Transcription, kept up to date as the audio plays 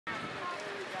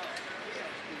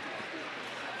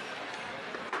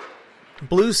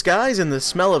Blue skies and the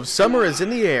smell of summer is in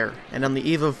the air, and on the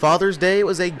eve of Father's Day it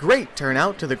was a great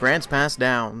turnout to the Grants Pass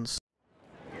Downs.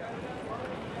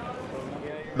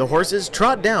 The horses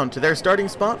trot down to their starting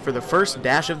spot for the first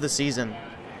dash of the season.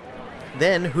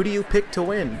 Then, who do you pick to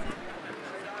win?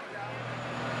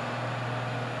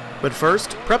 But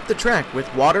first, prep the track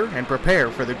with water and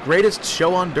prepare for the greatest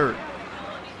show on dirt.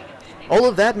 All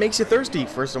of that makes you thirsty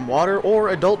for some water or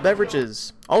adult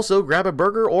beverages. Also, grab a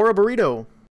burger or a burrito.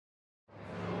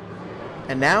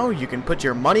 And now you can put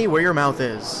your money where your mouth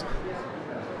is.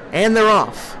 And they're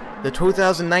off! The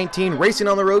 2019 Racing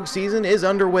on the Road season is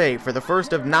underway for the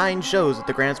first of 9 shows at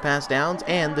the Grants Pass Downs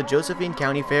and the Josephine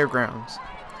County Fairgrounds.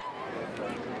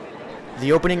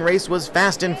 The opening race was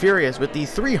fast and furious with the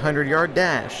 300-yard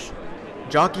dash.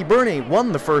 Jockey Bernie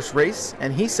won the first race,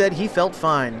 and he said he felt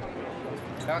fine.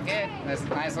 Felt good. This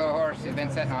nice little horse. He's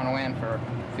been sitting on a win for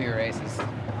a few races.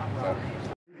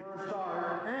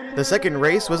 The second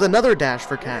race was another dash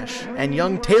for cash, and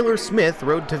young Taylor Smith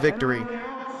rode to victory.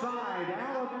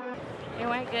 It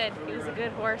went good. He was a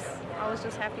good horse. I was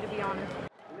just happy to be on him.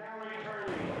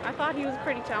 I thought he was a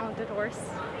pretty talented horse.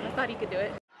 I thought he could do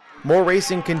it. More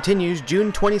racing continues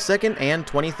June 22nd and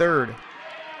 23rd.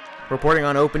 Reporting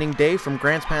on opening day from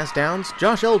Grants Pass Downs,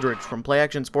 Josh Eldridge from Play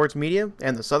Action Sports Media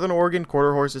and the Southern Oregon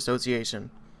Quarter Horse Association.